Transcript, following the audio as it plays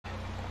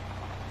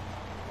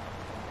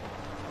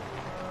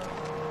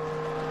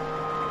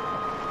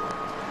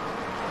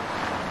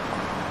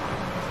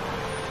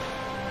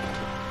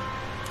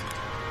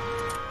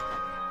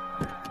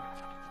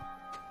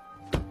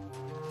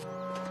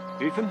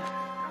Ethan.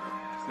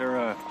 Is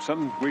there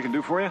something we can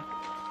do for you?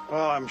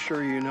 Well, I'm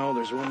sure you know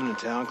there's a woman in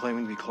town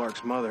claiming to be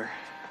Clark's mother.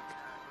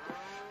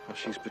 Well,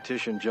 she's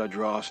petitioned Judge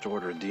Ross to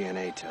order a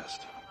DNA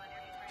test.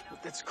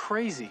 That's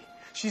crazy.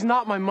 She's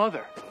not my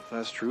mother. Well, if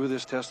that's true,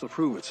 this test will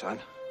prove it, son.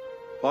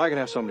 Well, I can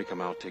have somebody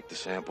come out, take the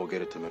sample,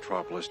 get it to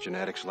Metropolis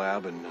Genetics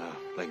Lab, and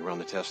they can run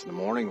the test in the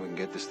morning. We can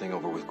get this thing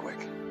over with quick.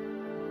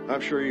 I'm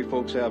sure you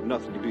folks have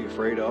nothing to be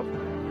afraid of.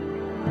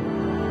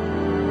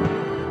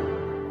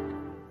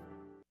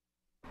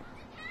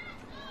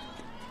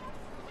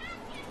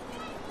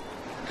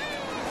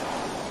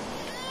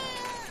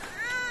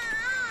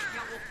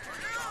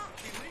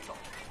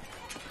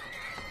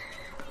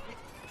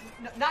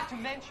 Not to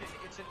mention,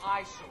 it's an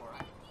eyesore.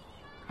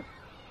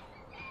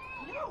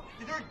 No,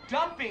 they're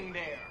dumping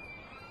there.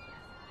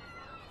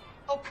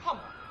 Oh, come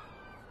on.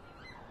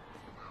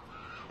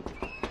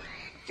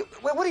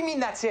 What do you mean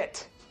that's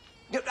it?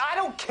 I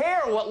don't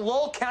care what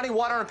Lowell County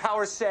Water and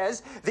Power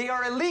says. They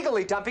are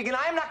illegally dumping, and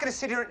I am not going to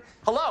sit here and...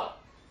 Hello?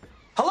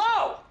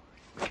 Hello?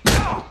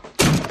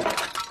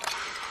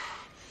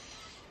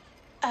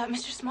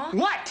 Mr. Small?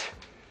 What?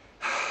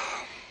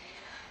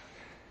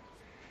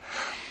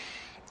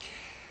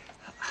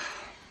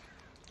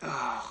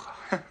 Oh.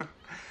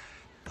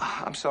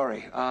 I'm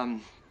sorry.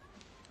 I'm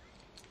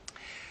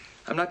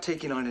not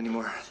taking on any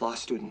more law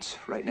students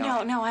right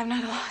now. No, I'm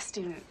not a law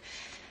student.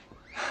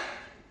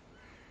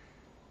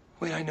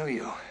 Wait, I know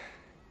you.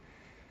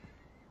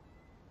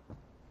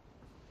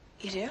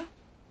 You do?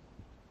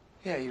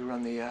 Yeah, you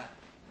run the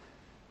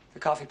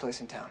coffee place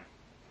in town.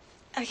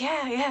 Oh,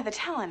 yeah, the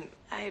Talon.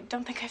 I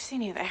don't think I've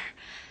seen you there.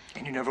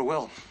 And you never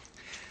will.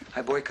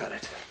 I boycott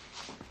it.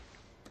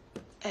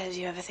 Do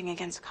you have a thing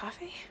against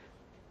coffee?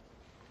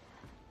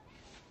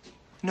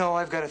 No,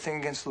 I've got a thing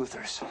against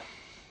Luthers.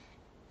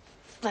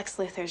 Lex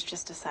Luthor's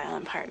just a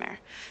silent partner.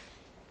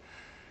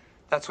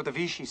 That's what the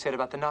Vichy said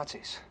about the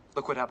Nazis.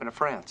 Look what happened to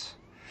France.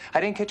 I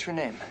didn't catch your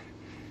name.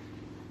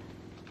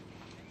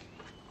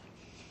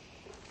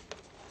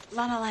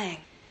 Lana Lang.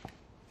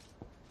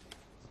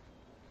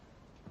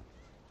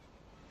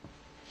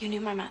 You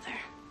knew my mother.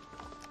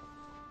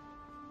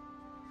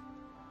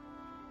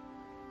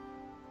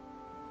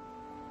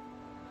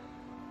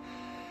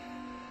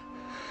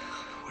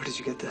 Where did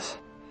you get this?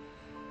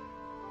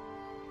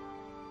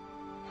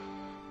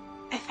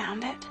 I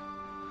found it.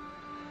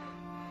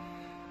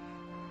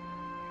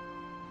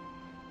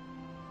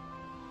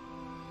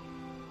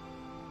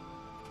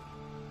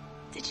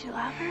 Did you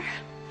love her?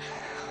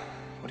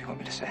 What do you want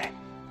me to say?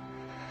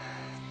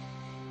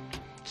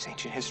 It's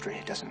ancient history.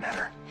 It doesn't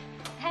matter.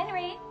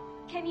 Henry,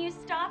 can you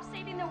stop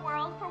saving the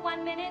world for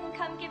 1 minute and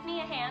come give me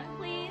a hand,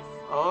 please?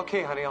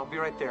 Okay, honey. I'll be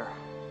right there.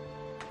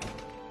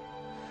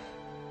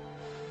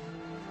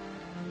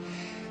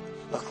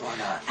 Look,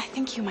 Lana. I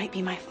think you might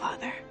be my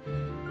father.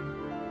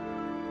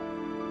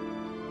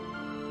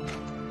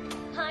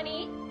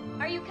 Honey,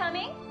 are you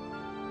coming?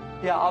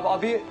 Yeah, I'll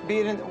be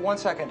in 1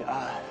 second.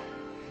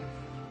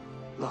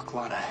 Look,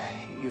 Lana,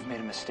 you've made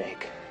a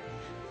mistake.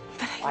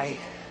 But I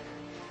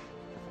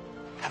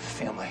have a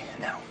family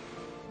now.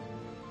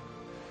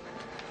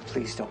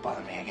 Please don't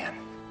bother me again.